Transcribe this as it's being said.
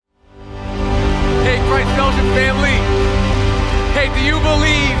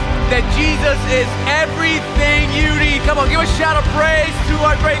Jesus is everything you need. Come on, give a shout of praise to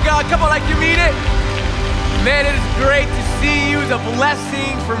our great God. Come on, like you mean it. Man, it is great to see you. It's a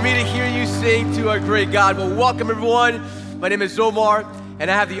blessing for me to hear you sing to our great God. Well, welcome everyone. My name is Omar, and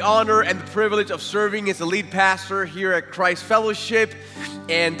I have the honor and the privilege of serving as the lead pastor here at Christ Fellowship.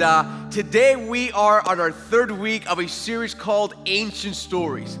 And today we are on our third week of a series called Ancient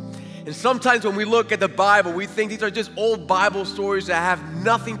Stories. And sometimes when we look at the Bible, we think these are just old Bible stories that have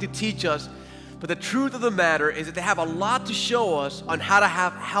nothing to teach us. But the truth of the matter is that they have a lot to show us on how to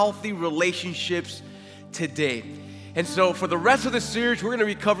have healthy relationships today. And so for the rest of the series, we're going to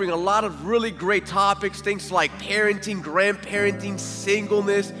be covering a lot of really great topics, things like parenting, grandparenting,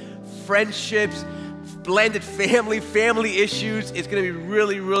 singleness, friendships, blended family issues. It's going to be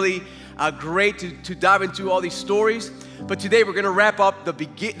really great to dive into all these stories. But today we're going to wrap up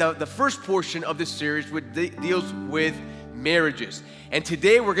the first portion of this series, which deals with marriages. And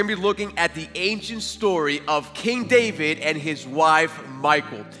today we're going to be looking at the ancient story of King David and his wife,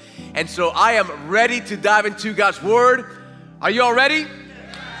 Michal. And so I am ready to dive into God's Word. Are you all ready?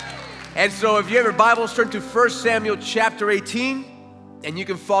 And so if you have your Bibles, turn to 1 Samuel chapter 18, and you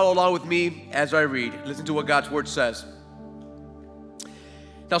can follow along with me as I read. Listen to what God's Word says.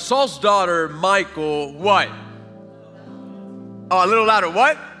 Now Saul's daughter, Michal, what? Oh, a little louder,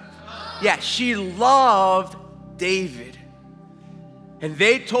 what? Yeah, she loved David. And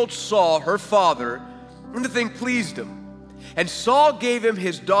they told Saul, her father, and the thing pleased him. And Saul gave him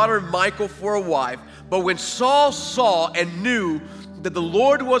his daughter Michal for a wife. But when Saul saw and knew that the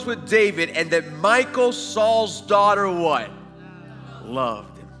Lord was with David and that Michal, Saul's daughter, what?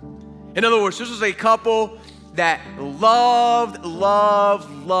 Loved him. In other words, this was a couple that loved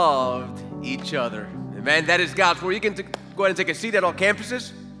each other. Amen. That is God's word. You can go ahead and take a seat at all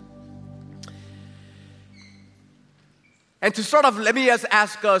campuses. And to start off, let me just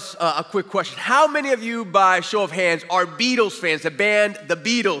ask us a quick question. How many of you, by show of hands, are Beatles fans, the band The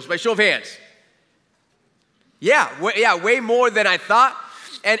Beatles, by show of hands? Yeah, way more than I thought.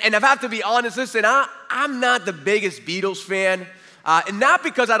 And I have to be honest, listen, I'm not the biggest Beatles fan. And not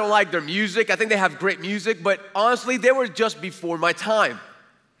because I don't like their music. I think they have great music, but honestly, they were just before my time.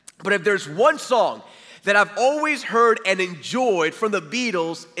 But if there's one song that I've always heard and enjoyed from the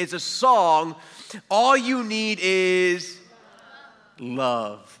Beatles, it's a song, All You Need Is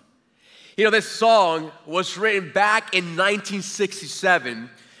Love. You know, this song was written back in 1967,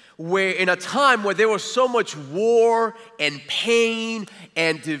 where in a time where there was so much war and pain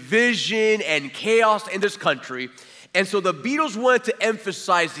and division and chaos in this country. And so the Beatles wanted to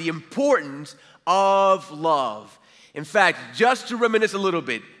emphasize the importance of love. In fact, just to reminisce a little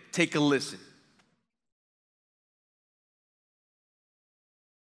bit, take a listen.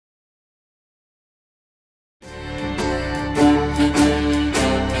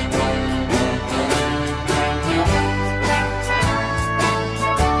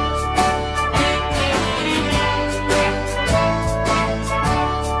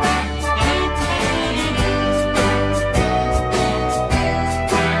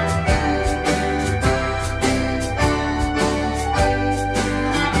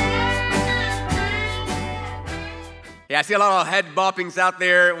 Yeah, I see a lot of head boppings out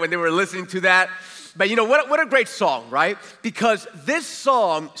there when they were listening to that. But you know, what a great song, right? Because this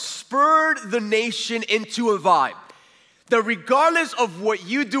song spurred the nation into a vibe that regardless of what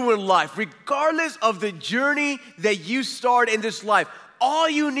you do in life, regardless of the journey that you start in this life, all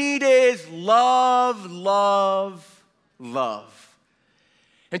you need is love.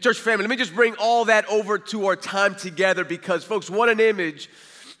 And church family, let me just bring all that over to our time together because, folks, what an image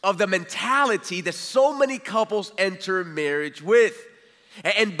of the mentality that so many couples enter marriage with.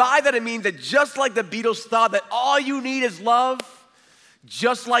 And by that I mean that just like the Beatles thought that all you need is love,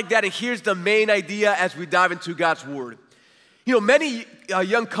 just like that, and here's the main idea as we dive into God's Word. You know, many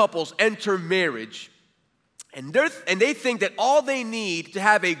young couples enter marriage and they think that all they need to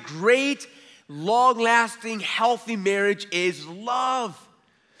have a great, long-lasting, healthy marriage is love.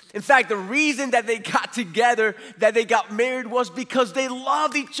 In fact, the reason that they got together, that they got married was because they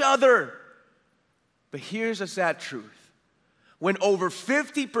loved each other. But here's a sad truth. When over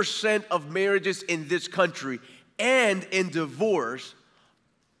 50% of marriages in this country end in divorce,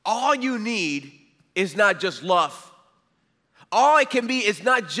 all you need is not just love. All it can be is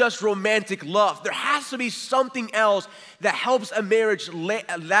not just romantic love. There has to be something else that helps a marriage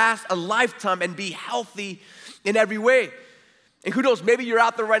last a lifetime and be healthy in every way. And who knows, maybe you're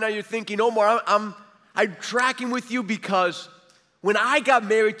out there right now, you're thinking, Omar, I'm tracking with you because when I got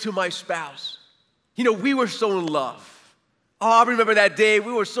married to my spouse, you know, we were so in love. Oh, I remember that day,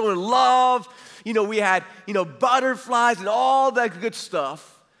 we were so in love. You know, we had, butterflies and all that good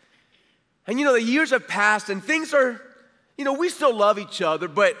stuff. And the years have passed and things are, we still love each other,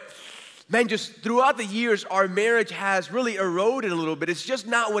 but man, just throughout the years, our marriage has really eroded a little bit. It's just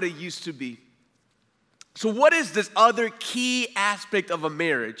not what it used to be. So what is this other key aspect of a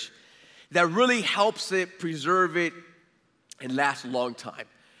marriage that really helps it, preserve it, and last a long time?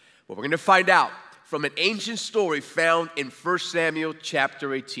 Well, we're going to find out from an ancient story found in 1 Samuel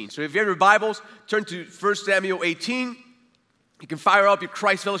chapter 18. So if you have your Bibles, turn to 1 Samuel 18. You can fire up your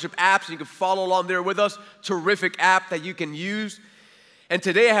Christ Fellowship apps, and you can follow along there with us. Terrific app that you can use. And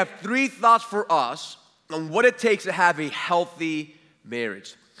today I have 3 thoughts for us on what it takes to have a healthy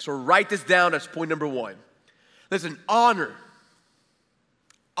marriage. So write this down as point number 1. Listen, honor.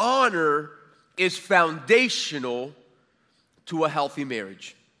 Honor is foundational to a healthy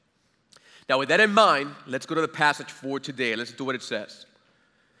marriage. Now, with that in mind, let's go to the passage for today. Listen to what it says.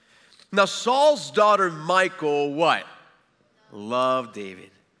 Now, Saul's daughter Michal, what? Loved David.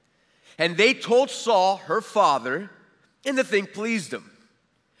 And they told Saul, her father, and the thing pleased him.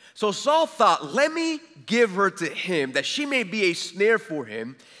 So Saul thought, let me give her to him, that she may be a snare for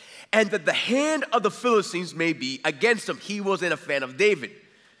him, and that the hand of the Philistines may be against him. He wasn't a fan of David.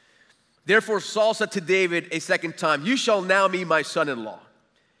 Therefore Saul said to David a second time, you shall now be my son-in-law.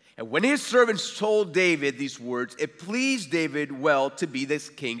 And when his servants told David these words, it pleased David well to be this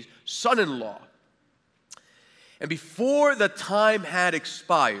king's son-in-law. And before the time had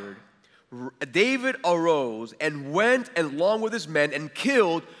expired, David arose and went along with his men and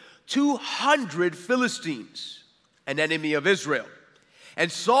killed 200 Philistines, an enemy of Israel.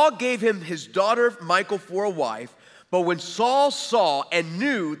 And Saul gave him his daughter Michal for a wife. But when Saul saw and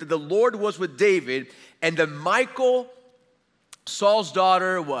knew that the Lord was with David, and that Michal, Saul's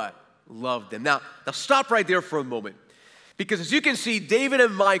daughter, what? Loved him. Now stop right there for a moment. Because as you can see, David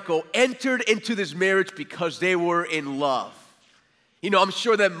and Michal entered into this marriage because they were in love. I'm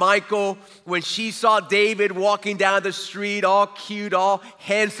sure that Michal, when she saw David walking down the street, all cute, all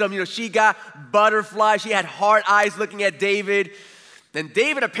handsome, she got butterflies. She had hard eyes looking at David. And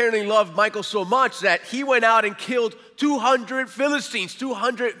David apparently loved Michal so much that he went out and killed 200 Philistines,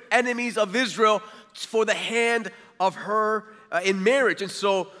 200 enemies of Israel for the hand of her in marriage. And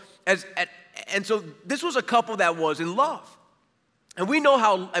so this was a couple that was in love. And we know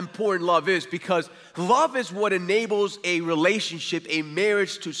how important love is, because love is what enables a relationship, a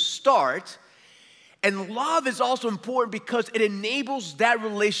marriage to start. And love is also important because it enables that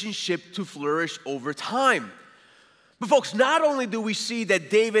relationship to flourish over time. But folks, not only do we see that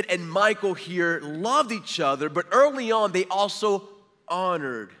David and Michal here loved each other, but early on they also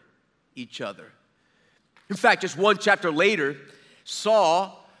honored each other. In fact, just one chapter later,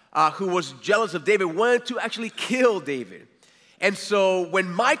 Saul, who was jealous of David, wanted to actually kill David. And so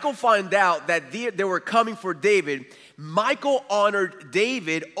when Michal found out that they were coming for David, Michal honored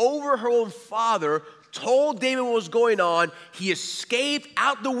David over her own father, told David what was going on. He escaped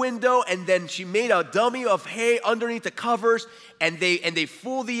out the window, and then she made a dummy of hay underneath the covers, and they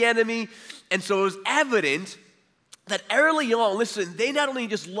fooled the enemy. And so it was evident that early on, listen, they not only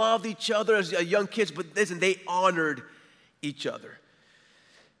just loved each other as young kids, but listen, they honored each other.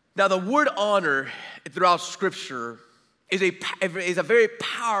 Now, the word honor throughout Scripture is a very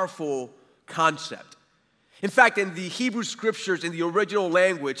powerful concept. In fact, in the Hebrew Scriptures, in the original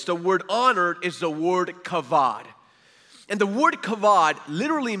language, the word honored is the word kavod. And the word kavod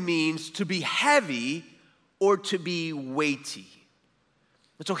literally means to be heavy or to be weighty.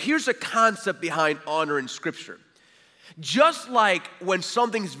 And so here's the concept behind honor in Scripture. Just like when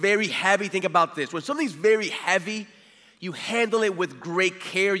something's very heavy, think about this. When something's very heavy, you handle it with great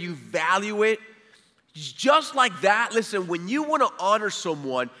care, you value it. Just like that, listen, when you want to honor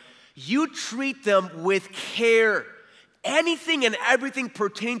someone, you treat them with care. Anything and everything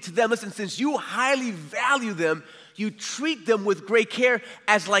pertaining to them, listen, since you highly value them, you treat them with great care,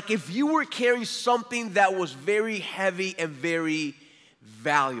 as like if you were carrying something that was very heavy and very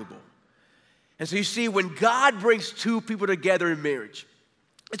valuable. And so you see, when God brings two people together in marriage,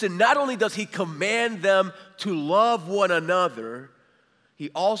 listen, not only does He command them to love one another, He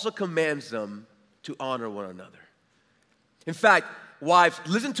also commands them to honor one another. In fact, wives,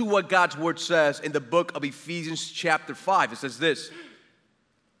 listen to what God's word says in the book of Ephesians chapter 5. It says this.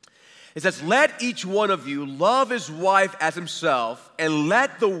 It says, let each one of you love his wife as himself, and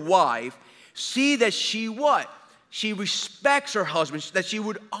let the wife see that she what? She respects her husband, that she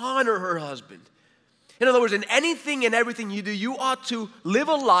would honor her husband. In other words, in anything and everything you do, you ought to live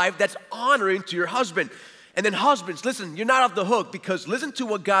a life that's honoring to your husband. And then husbands, listen, you're not off the hook, because listen to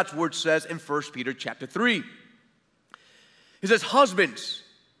what God's word says in 1 Peter chapter 3. It says, husbands,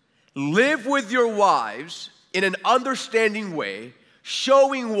 live with your wives in an understanding way,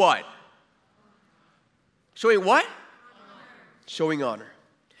 showing what? Showing what? Showing honor.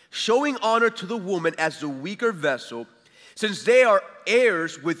 Showing honor to the woman as the weaker vessel, since they are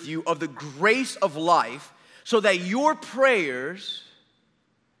heirs with you of the grace of life, so that your prayers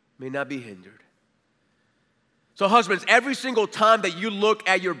may not be hindered. So husbands, every single time that you look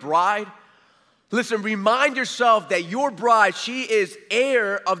at your bride, listen, remind yourself that your bride, she is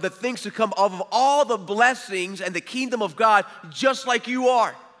heir of the things to come, of all the blessings and the kingdom of God, just like you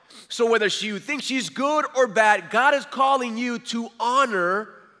are. So whether you think she's good or bad, God is calling you to honor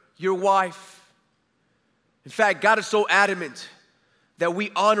your wife. In fact, God is so adamant that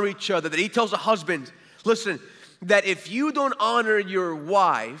we honor each other, that he tells the husband, listen, that if you don't honor your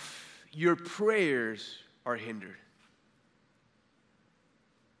wife, your prayers are hindered.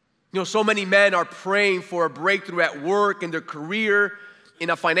 You know, so many men are praying for a breakthrough at work, in their career, in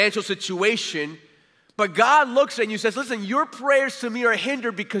a financial situation, but God looks at you and says, listen, your prayers to me are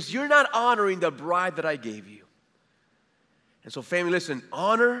hindered because you're not honoring the bride that I gave you. And so family, listen,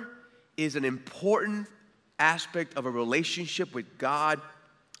 honor is an important aspect of a relationship with God,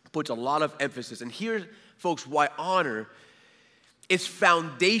 puts a lot of emphasis. And here's, folks, why honor is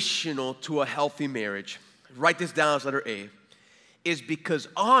foundational to a healthy marriage. Write this down as letter A. Is because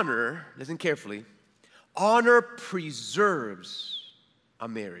honor, listen carefully, honor preserves a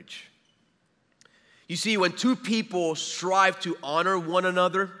marriage. You see, when two people strive to honor one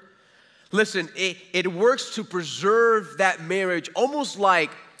another, listen, it works to preserve that marriage almost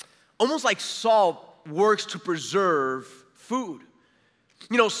like salt works to preserve food.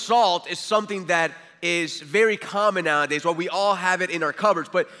 You know, salt is something that is very common nowadays. Well, we all have it in our cupboards,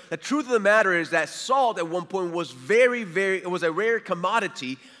 but the truth of the matter is that salt at one point was it was a rare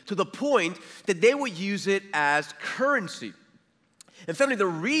commodity to the point that they would use it as currency. And family, the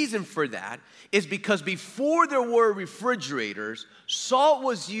reason for that is because before there were refrigerators, salt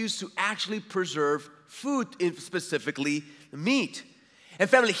was used to actually preserve food, specifically meat. And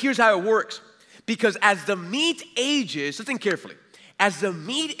family, here's how it works. Because as the meat ages, listen carefully, as the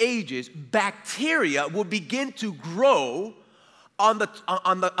meat ages, bacteria will begin to grow on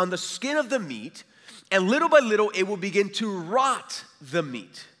the skin of the meat, and little by little, it will begin to rot the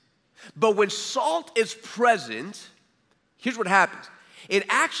meat. But when salt is present, here's what happens. It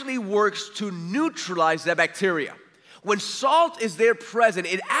actually works to neutralize that bacteria. When salt is there present,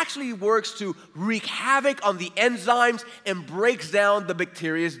 it actually works to wreak havoc on the enzymes and breaks down the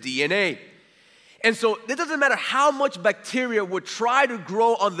bacteria's DNA. And so it doesn't matter how much bacteria would try to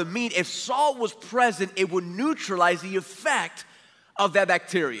grow on the meat, if salt was present, it would neutralize the effect of that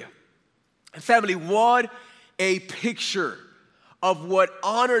bacteria. And family, what a picture of what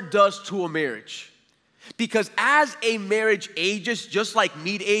honor does to a marriage. Because as a marriage ages, just like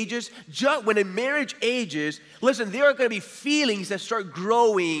meat ages, when a marriage ages, listen, there are going to be feelings that start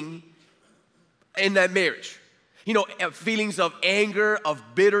growing in that marriage. You know, feelings of anger, of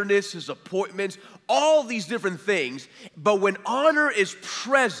bitterness, disappointments, all these different things. But when honor is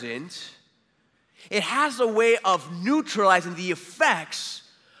present, it has a way of neutralizing the effects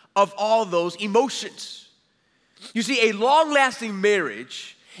of all those emotions. You see, a long-lasting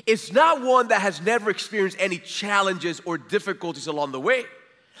marriage is not one that has never experienced any challenges or difficulties along the way.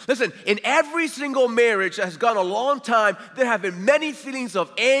 Listen, in every single marriage that has gone a long time, there have been many feelings of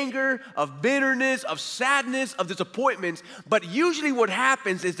anger, of bitterness, of sadness, of disappointments. But usually what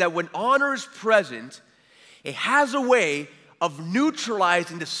happens is that when honor is present, it has a way of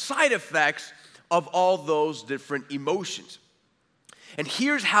neutralizing the side effects of all those different emotions. And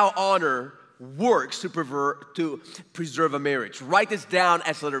here's how honor works to preserve a marriage. Write this down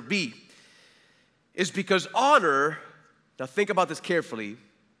as letter B. It's because honor, now think about this carefully,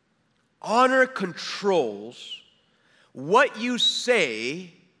 honor controls what you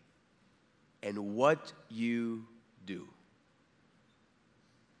say and what you do.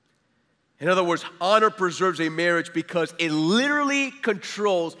 In other words, honor preserves a marriage because it literally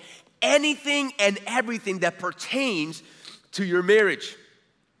controls anything and everything that pertains to your marriage.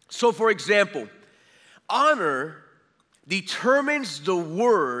 So, for example, honor determines the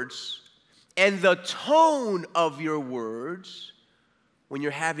words and the tone of your words when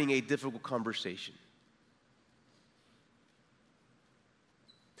you're having a difficult conversation.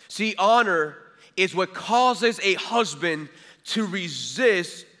 See, honor is what causes a husband to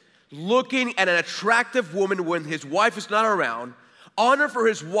resist looking at an attractive woman when his wife is not around. Honor for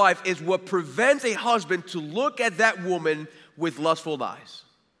his wife is what prevents a husband to look at that woman with lustful eyes.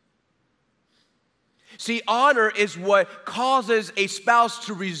 See, honor is what causes a spouse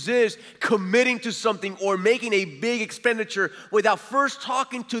to resist committing to something or making a big expenditure without first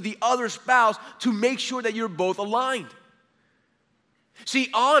talking to the other spouse to make sure that you're both aligned. See,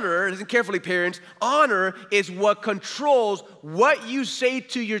 honor, listen carefully, parents, honor is what controls what you say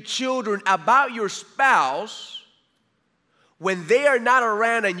to your children about your spouse when they are not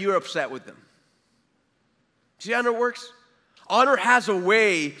around and you're upset with them. See how honor works? Honor has a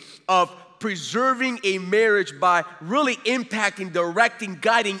way of preserving a marriage by really impacting, directing,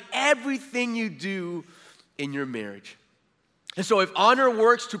 guiding everything you do in your marriage. And so if honor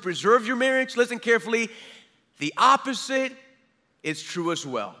works to preserve your marriage, listen carefully, the opposite is true as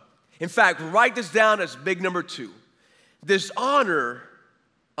well. In fact, write this down as big number 2. Dishonor,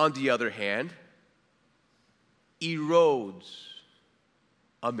 on the other hand, erodes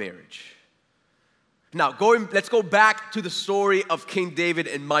a marriage. Now, let's go back to the story of King David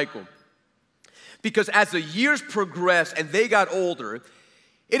and Michal. Because as the years progressed and they got older,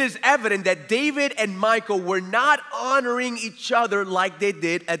 it is evident that David and Michal were not honoring each other like they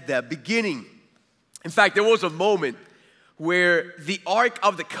did at the beginning. In fact, there was a moment where the Ark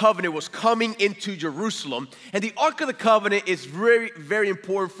of the Covenant was coming into Jerusalem. And the Ark of the Covenant is very, very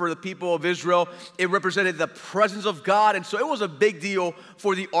important for the people of Israel. It represented the presence of God, and so it was a big deal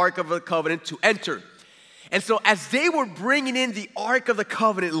for the Ark of the Covenant to enter. And so as they were bringing in the Ark of the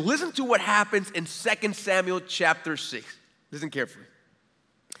Covenant, listen to what happens in 2 Samuel chapter 6. Listen carefully.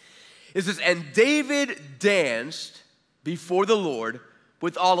 It says, "And David danced before the Lord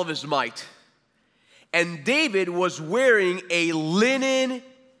with all of his might. And David was wearing a linen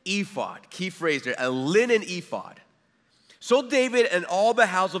ephod." Key phrase there, a linen ephod. "So David and all the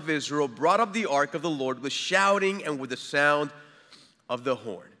house of Israel brought up the ark of the Lord with shouting and with the sound of the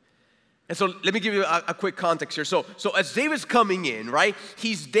horn." And so let me give you a quick context here. So as David's coming in, right,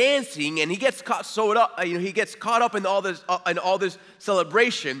 he's dancing and he gets caught up in all this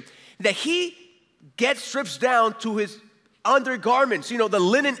celebration that he strips down to his undergarments. You know, the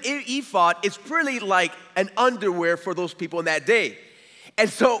linen ephod is really like an underwear for those people in that day. And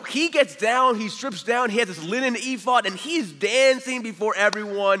so he gets down, he strips down, he has this linen ephod, and he's dancing before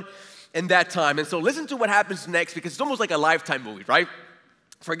everyone in that time. And so listen to what happens next, because it's almost like a Lifetime movie, right?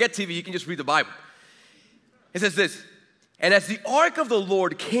 Forget TV, you can just read the Bible. It says this, "And as the ark of the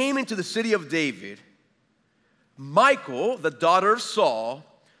Lord came into the city of David, Michal, the daughter of Saul,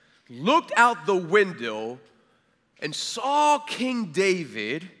 looked out the window and saw King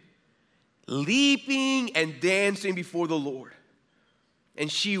David leaping and dancing before the Lord.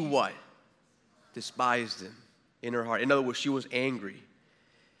 And she what? Despised him in her heart." In other words, she was angry.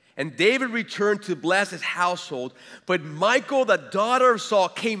 "And David returned to bless his household. But Michal, the daughter of Saul,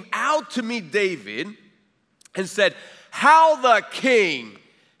 came out to meet David and said, 'How the king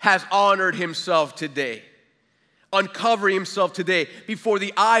has honored himself today, uncovering himself today before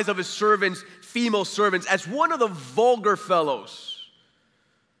the eyes of his servants, female servants, as one of the vulgar fellows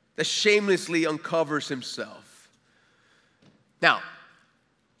that shamelessly uncovers himself.'" Now,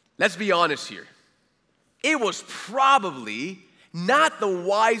 let's be honest here. It was probably not the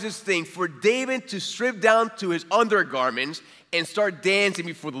wisest thing for David to strip down to his undergarments and start dancing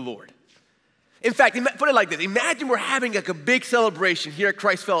before the Lord. In fact, put it like this. Imagine we're having like a big celebration here at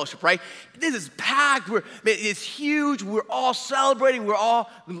Christ Fellowship, right? This is packed. It's huge. We're all celebrating. We're all,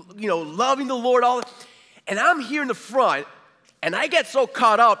 loving the Lord. And I'm here in the front, and I get so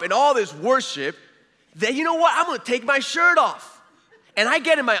caught up in all this worship that, you know what? I'm going to take my shirt off. And I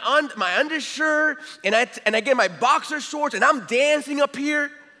get in my undershirt, and I get my boxer shorts, and I'm dancing up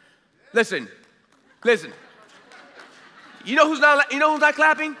here. Listen. You know who's not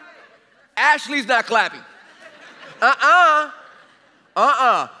clapping? Ashley's not clapping.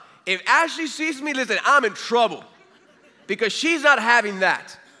 If Ashley sees me, listen, I'm in trouble because she's not having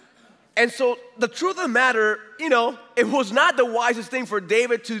that. And so the truth of the matter, it was not the wisest thing for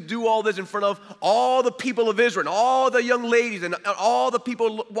David to do all this in front of all the people of Israel, and all the young ladies, and all the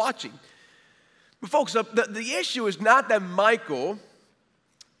people watching. But folks, the issue is not that Michal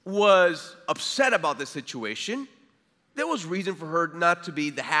was upset about this situation. There was reason for her not to be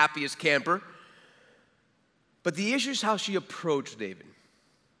the happiest camper. But the issue is how she approached David.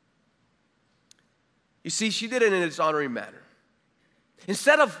 You see, she did it in a dishonoring manner.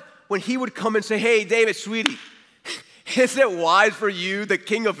 Instead of when he would come and say, "Hey, David, sweetie, is it wise for you, the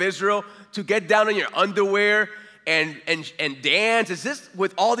king of Israel, to get down in your underwear and dance? Is this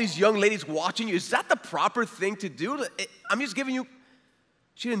with all these young ladies watching you? Is that the proper thing to do?" I'm just giving you.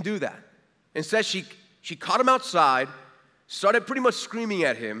 She didn't do that. Instead, she caught him outside, started pretty much screaming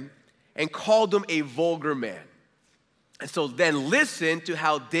at him, and called him a vulgar man. And so then listen to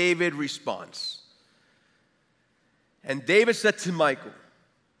how David responds. "And David said to Michal,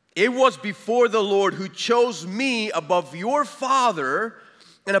 'It was before the Lord who chose me above your father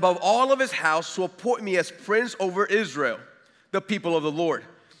and above all of his house to appoint me as prince over Israel, the people of the Lord.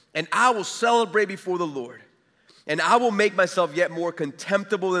 And I will celebrate before the Lord. And I will make myself yet more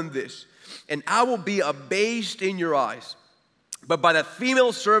contemptible than this. And I will be abased in your eyes. But by the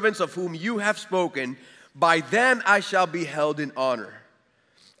female servants of whom you have spoken, by them I shall be held in honor.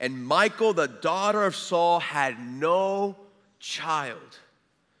 And Michal, the daughter of Saul, had no child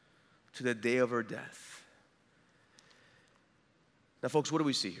to the day of her death. Now, folks, what do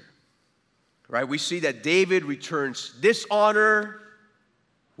we see here? Right? We see that David returns dishonor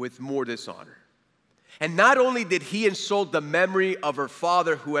with more dishonor. And not only did he insult the memory of her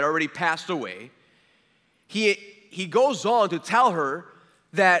father who had already passed away, he goes on to tell her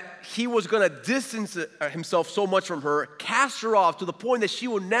that he was going to distance himself so much from her, cast her off to the point that she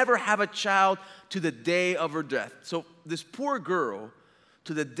will never have a child to the day of her death. So this poor girl,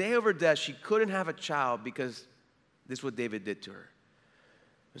 to the day of her death, she couldn't have a child because this is what David did to her.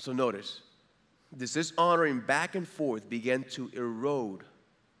 And so notice, this dishonoring back and forth began to erode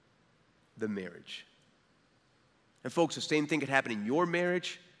the marriage. And folks, the same thing could happen in your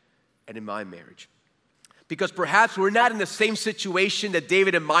marriage and in my marriage. Because perhaps we're not in the same situation that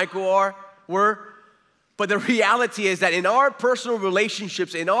David and Michal were, but the reality is that in our personal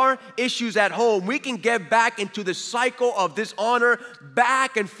relationships, in our issues at home, we can get back into the cycle of dishonor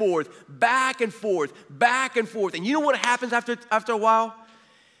back and forth, back and forth, back and forth. And you know what happens after a while?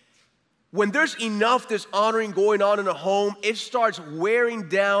 When there's enough dishonoring going on in a home, it starts wearing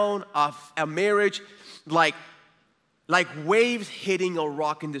down a marriage like waves hitting a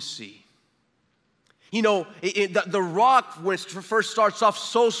rock in the sea. You know, the rock, when it first starts off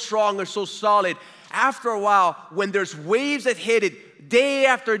so strong or so solid, after a while, when there's waves that hit it day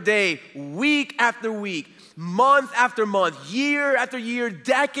after day, week after week, month after month, year after year,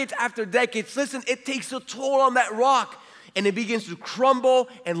 decade after decade, listen, it takes a toll on that rock. And it begins to crumble,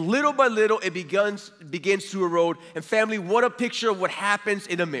 and little by little, it begins to erode. And family, what a picture of what happens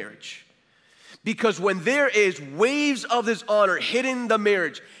in a marriage. Because when there is waves of dishonor hitting the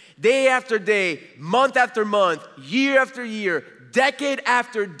marriage, day after day, month after month, year after year, decade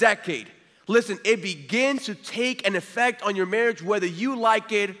after decade, listen, it begins to take an effect on your marriage whether you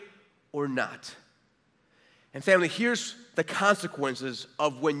like it or not. And family, here's the consequences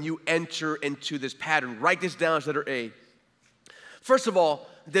of when you enter into this pattern. Write this down as letter A. First of all,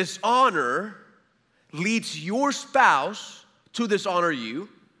 dishonor leads your spouse to dishonor you,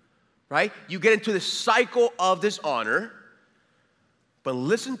 right? You get into the cycle of dishonor. But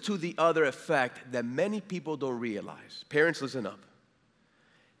listen to the other effect that many people don't realize. Parents, listen up.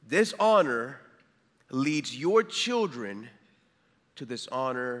 Dishonor leads your children to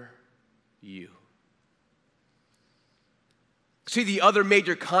dishonor you. See, the other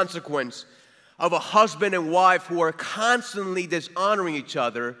major consequence of a husband and wife who are constantly dishonoring each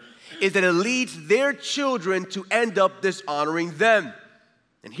other is that it leads their children to end up dishonoring them.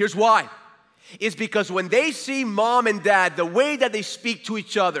 And here's why. It's because when they see mom and dad, the way that they speak to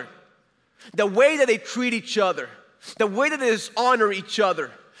each other, the way that they treat each other, the way that they dishonor each other,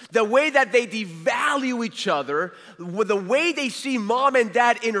 the way that they devalue each other, the way they see mom and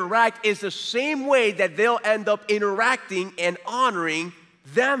dad interact is the same way that they'll end up interacting and honoring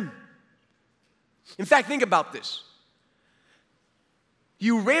them. In fact, think about this.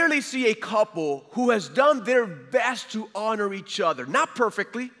 You rarely see a couple who has done their best to honor each other, not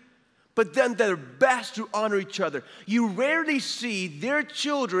perfectly, but done their best to honor each other. You rarely see their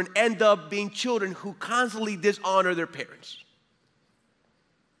children end up being children who constantly dishonor their parents.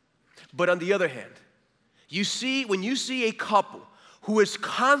 But on the other hand, when you see a couple who is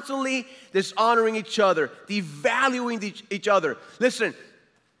constantly dishonoring each other, devaluing each other, listen,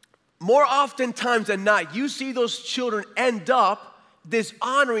 more often times than not, you see those children end up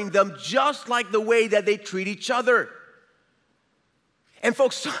dishonoring them just like the way that they treat each other. And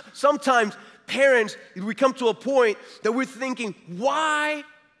folks, sometimes parents, we come to a point that we're thinking, why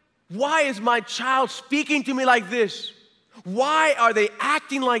is my child speaking to me like this? Why are they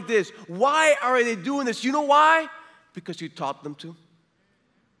acting like this? Why are they doing this? You know why? Because you taught them to.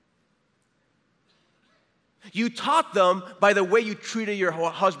 You taught them by the way you treated your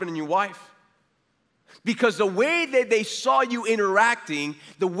husband and your wife. Because the way that they saw you interacting,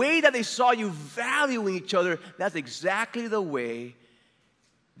 the way that they saw you valuing each other, that's exactly the way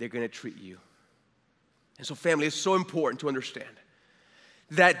they're going to treat you. And so, family, it's so important to understand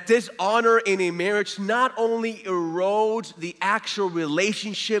that dishonor in a marriage not only erodes the actual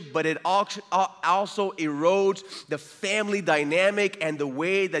relationship, but it also erodes the family dynamic and the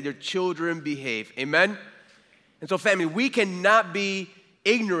way that your children behave. Amen? And so, family, we cannot be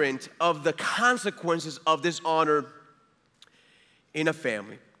ignorant of the consequences of dishonor in a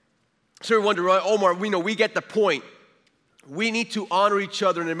family. So we wonder, Omar, we get the point. we need to honor each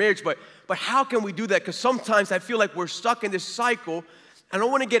other in a marriage, but how can we do that? Because sometimes I feel like we're stuck in this cycle, and I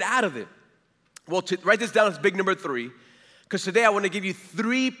want to get out of it. Well, write this down as big number 3, because today I want to give you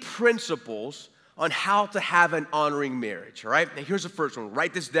 3 principles on how to have an honoring marriage, all right? Now, here's the first one.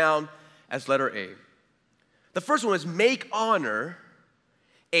 Write this down as letter A. The first one is make honor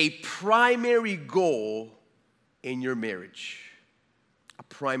a primary goal in your marriage. A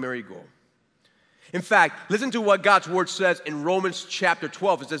primary goal. In fact, listen to what God's word says in Romans chapter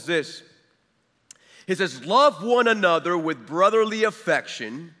 12. It says this. It says, love one another with brotherly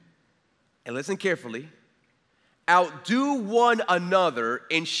affection, and listen carefully, outdo one another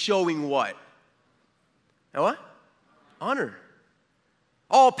in showing what? Now what? Honor.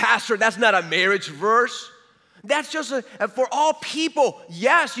 Oh, pastor, that's not a marriage verse. That's just for all people.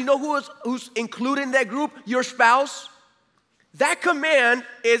 Yes, you know who's included in that group? Your spouse. That command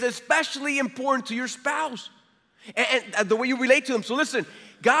is especially important to your spouse and the way you relate to them. So listen,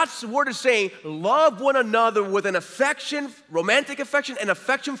 God's word is saying, love one another with an affection, romantic affection, and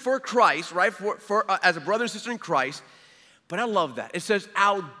affection for Christ, right? For as a brother and sister in Christ. But I love that. It says,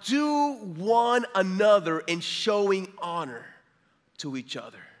 outdo one another in showing honor to each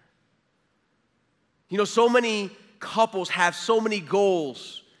other. You know, so many couples have so many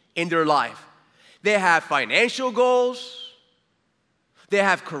goals in their life. They have financial goals. They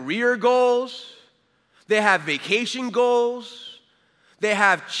have career goals. They have vacation goals. They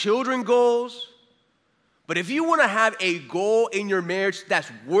have children goals. But if you want to have a goal in your marriage that's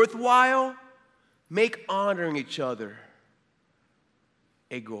worthwhile, make honoring each other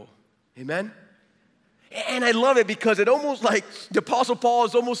a goal. Amen? And I love it because it almost like the Apostle Paul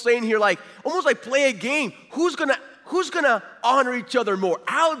is almost saying here, like almost like play a game. Who's gonna honor each other more?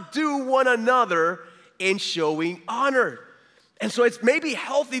 Outdo one another in showing honor. And so it's maybe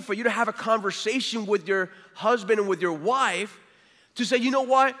healthy for you to have a conversation with your husband and with your wife to say, you know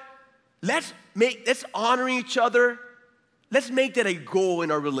what? Let's honor each other. Let's make that a goal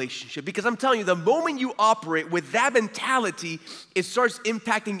in our relationship. Because I'm telling you, the moment you operate with that mentality, it starts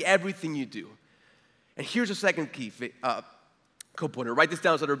impacting everything you do. And here's the second key component. Write this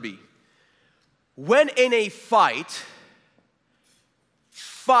down as letter B. When in a fight,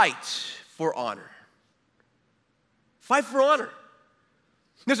 fight for honor. Fight for honor.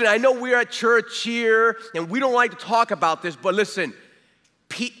 Listen, I know we're at church here, and we don't like to talk about this, but listen,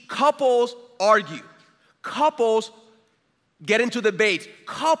 couples argue. Couples get into debates.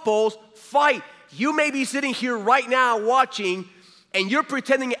 Couples fight. You may be sitting here right now watching, and you're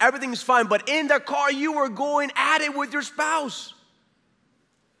pretending everything's fine, but in the car, you were going at it with your spouse.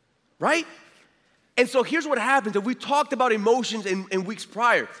 Right? And so here's what happens. And we talked about emotions in weeks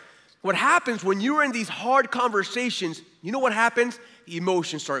prior. What happens when you're in these hard conversations, you know what happens?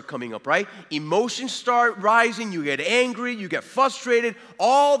 Emotions start coming up, right? Emotions start rising, you get angry, you get frustrated,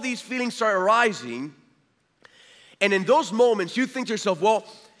 all these feelings start arising. And in those moments, you think to yourself, well,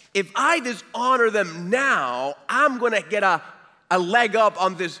 if I dishonor them now, I'm gonna get a leg up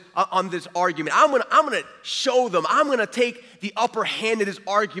on this argument. I'm gonna show them, I'm gonna take the upper hand in this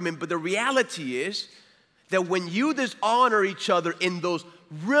argument. But the reality is that when you dishonor each other in those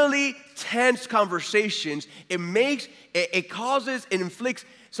really tense conversations, it causes and inflicts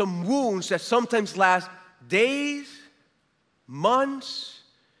some wounds that sometimes last days, months,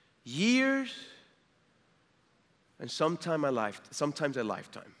 years, and sometimes a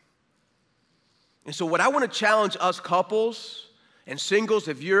lifetime. And so what I want to challenge us couples and singles,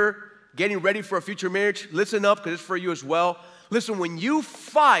 if you're getting ready for a future marriage, listen up because it's for you as well. Listen, when you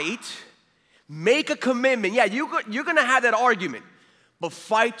fight, make a commitment. Yeah, you're going to have that argument. But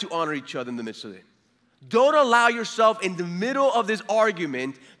fight to honor each other in the midst of it. Don't allow yourself in the middle of this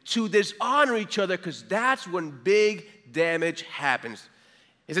argument to dishonor each other, because that's when big damage happens.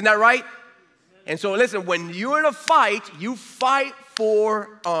 Isn't that right? And so listen, when you're in a fight, you fight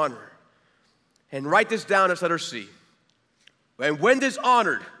for honor. And write this down as letter C. And when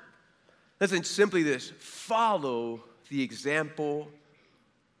dishonored, listen, simply this: follow the example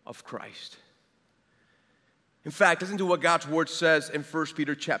of Christ. In fact, listen to what God's word says in 1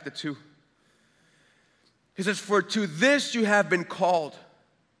 Peter chapter 2. He says, for to this you have been called,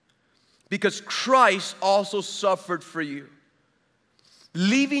 because Christ also suffered for you,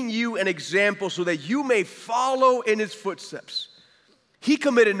 leaving you an example so that you may follow in his footsteps. He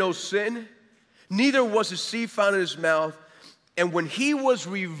committed no sin, neither was deceit found in his mouth. And when he was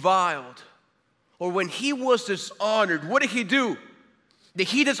reviled, or when he was dishonored, what did he do? Did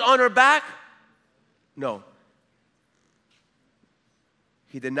he dishonor back? No.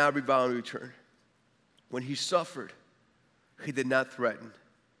 He did not revile in return. When he suffered, he did not threaten,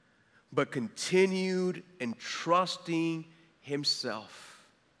 but continued entrusting himself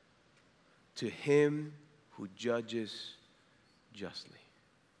to him who judges justly.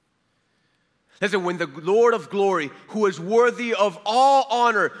 Listen, when the Lord of glory, who is worthy of all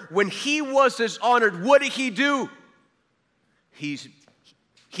honor, when he was dishonored, what did he do? He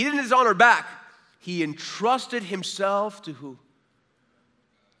didn't dishonor back. He entrusted himself to who?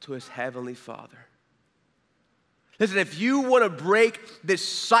 To his heavenly Father. Listen, if you want to break this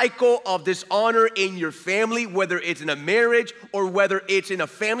cycle of dishonor in your family, whether it's in a marriage or whether it's in a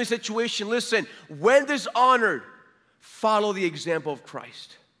family situation, listen, when dishonored, follow the example of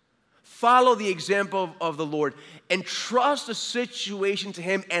Christ. Follow the example of the Lord and trust the situation to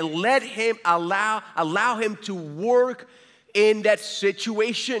him and let him allow him to work in that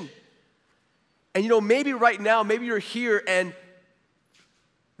situation. And maybe right now, maybe you're here and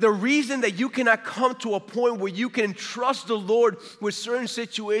the reason that you cannot come to a point where you can trust the Lord with certain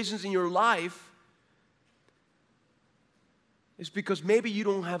situations in your life is because maybe you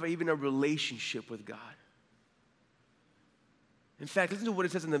don't have even a relationship with God. In fact, listen to what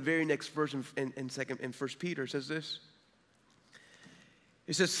it says in the very next verse in 1 Peter. It says this.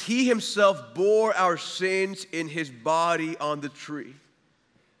 It says, he himself bore our sins in his body on the tree,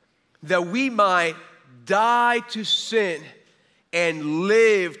 that we might die to sin and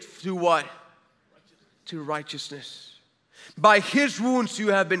live to what? To righteousness. By his wounds you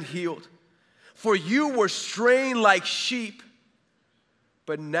have been healed. For you were straying like sheep,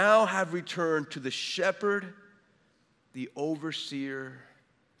 but now have returned to the shepherd, the overseer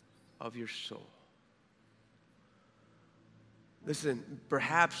of your soul. Listen,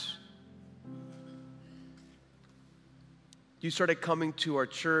 perhaps you started coming to our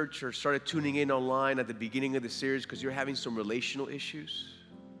church or started tuning in online at the beginning of the series because you're having some relational issues.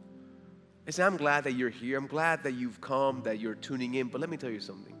 Listen, I'm glad that you're here. I'm glad that you've come, that you're tuning in. But let me tell you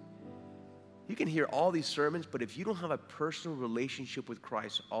something. You can hear all these sermons, but if you don't have a personal relationship with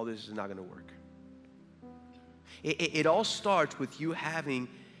Christ, all this is not going to work. It all starts with you having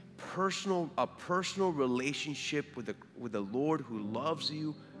a personal relationship with the Lord who loves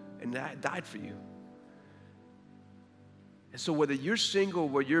you and died for you. And so whether you're single or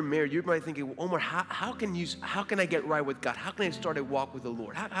whether you're married, you might be thinking, Omar, how can I get right with God? How can I start a walk with the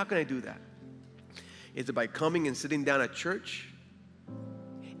Lord? How can I do that? Is it by coming and sitting down at church?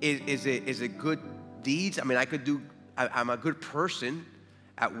 Is it good deeds? I mean, I'm a good person.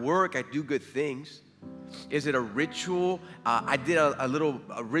 At work, I do good things. Is it a ritual? I did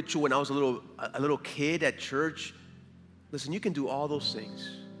a ritual when I was a little kid at church. Listen, you can do all those things,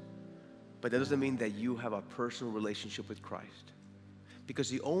 but that doesn't mean that you have a personal relationship with Christ. Because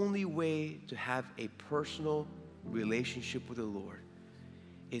the only way to have a personal relationship with the Lord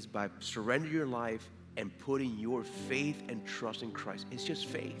is by surrendering your life and putting your faith and trust in Christ. It's just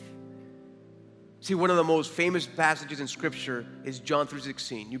faith. See, one of the most famous passages in Scripture is John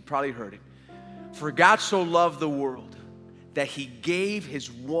 3:16. You probably heard it. For God so loved the world that he gave his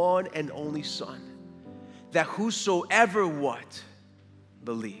one and only Son, that whosoever what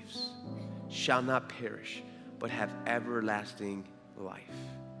believes shall not perish, but have everlasting life.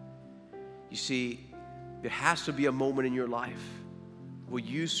 You see, there has to be a moment in your life where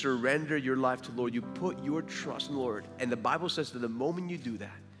you surrender your life to the Lord. You put your trust in the Lord. And the Bible says that the moment you do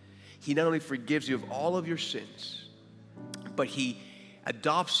that, he not only forgives you of all of your sins, but he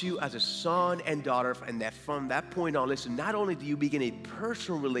adopts you as a son and daughter, and that from that point on, listen, not only do you begin a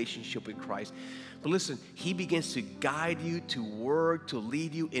personal relationship with Christ, but listen, he begins to guide you, to work, to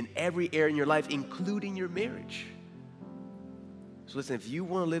lead you in every area in your life, including your marriage. So listen, if you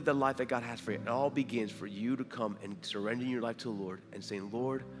want to live the life that God has for you, it all begins for you to come and surrender your life to the Lord and saying,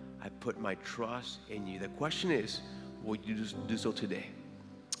 Lord, I put my trust in you. The question is, will you do so today?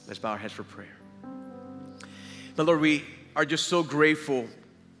 Let's bow our heads for prayer. Now, Lord, we are just so grateful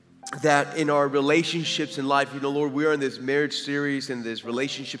that in our relationships in life, Lord, we are in this marriage series and this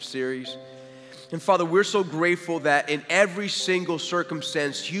relationship series. And Father, we're so grateful that in every single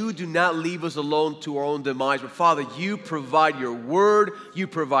circumstance, you do not leave us alone to our own demise. But Father, you provide your word, you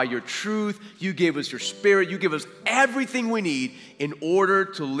provide your truth, you give us your spirit, you give us everything we need in order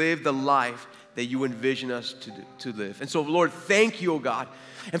to live the life that you envision us to live. And so, Lord, thank you, oh God.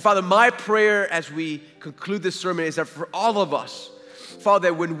 And Father, my prayer as we conclude this sermon is that for all of us, Father,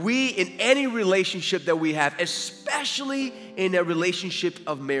 that when we, in any relationship that we have, especially in a relationship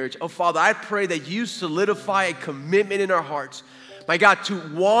of marriage, oh Father, I pray that you solidify a commitment in our hearts, my God, to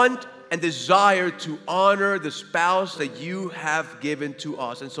want and desire to honor the spouse that you have given to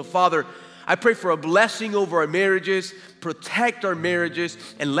us. And so, Father, I pray for a blessing over our marriages, protect our marriages,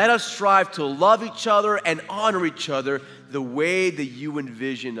 and let us strive to love each other and honor each other the way that you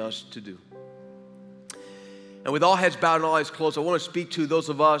envision us to do. And with all heads bowed and all eyes closed, I want to speak to those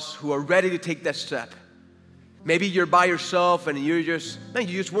of us who are ready to take that step. Maybe you're by yourself and you just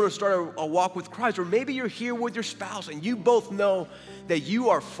want to start a walk with Christ. Or maybe you're here with your spouse and you both know that you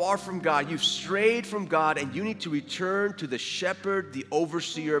are far from God. You've strayed from God and you need to return to the shepherd, the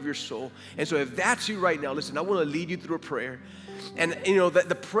overseer of your soul. And so if that's you right now, listen, I want to lead you through a prayer. And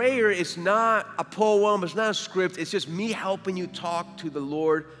the prayer is not a poem, it's not a script. It's just me helping you talk to the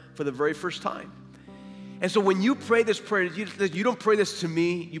Lord for the very first time. And so when you pray this prayer, you don't pray this to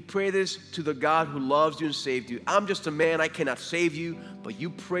me. You pray this to the God who loves you and saved you. I'm just a man. I cannot save you. But you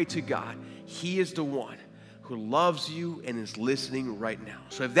pray to God. He is the one who loves you and is listening right now.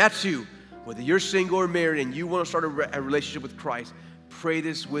 So if that's you, whether you're single or married and you want to start a relationship with Christ, pray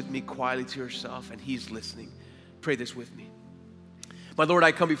this with me quietly to yourself, and He's listening. Pray this with me. My Lord,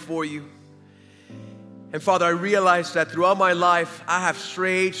 I come before you. And Father, I realize that throughout my life, I have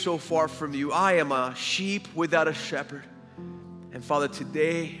strayed so far from you. I am a sheep without a shepherd. And Father,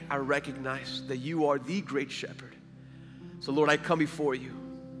 today I recognize that you are the great shepherd. So Lord, I come before you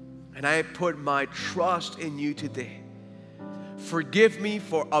and I put my trust in you today. Forgive me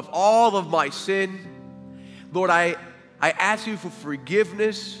of all of my sin. Lord, I ask you for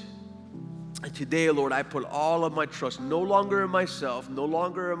forgiveness. And today, Lord, I put all of my trust no longer in myself, no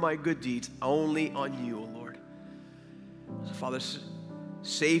longer in my good deeds, only on you, O Lord. So, Father,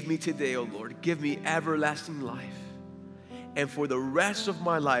 save me today, O Lord. Give me everlasting life. And for the rest of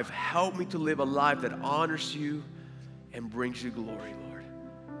my life, help me to live a life that honors you and brings you glory, Lord.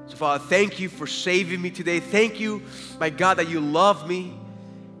 So, Father, thank you for saving me today. Thank you, my God, that you love me.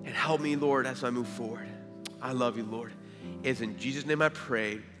 And help me, Lord, as I move forward. I love you, Lord. It's in Jesus' name I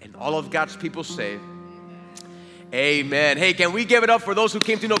pray, and all of God's people say, amen. Hey, can we give it up for those who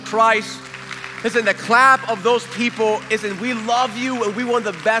came to know Christ? Listen, the clap of those people, listen, we love you and we want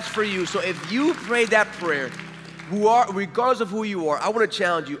the best for you. So if you prayed that prayer, regardless of who you are, I want to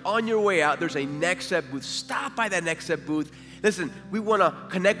challenge you. On your way out, there's a Next Step booth. Stop by that Next Step booth. Listen, we want to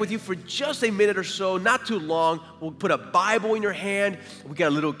connect with you for just a minute or so, not too long. We'll put a Bible in your hand. We got a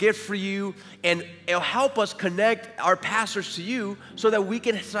little gift for you, and it'll help us connect our pastors to you so that we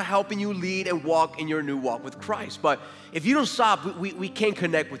can start helping you lead and walk in your new walk with Christ. But if you don't stop, we can't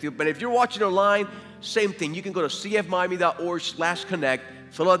connect with you. But if you're watching online, same thing. You can go to cfmiami.org/connect,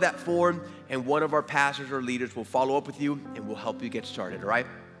 fill out that form, and one of our pastors or leaders will follow up with you, and we'll help you get started, all right?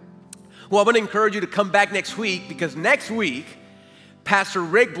 Well, I'm going to encourage you to come back next week, because next week, Pastor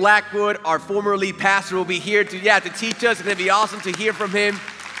Rick Blackwood, our former lead pastor, will be here to teach us. It's going to be awesome to hear from him.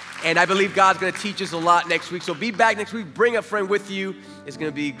 And I believe God's going to teach us a lot next week. So be back next week. Bring a friend with you. It's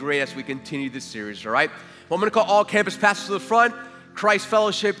going to be great as we continue this series, all right? Well, I'm going to call all campus pastors to the front. Christ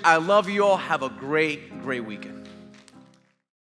Fellowship, I love you all. Have a great, great weekend.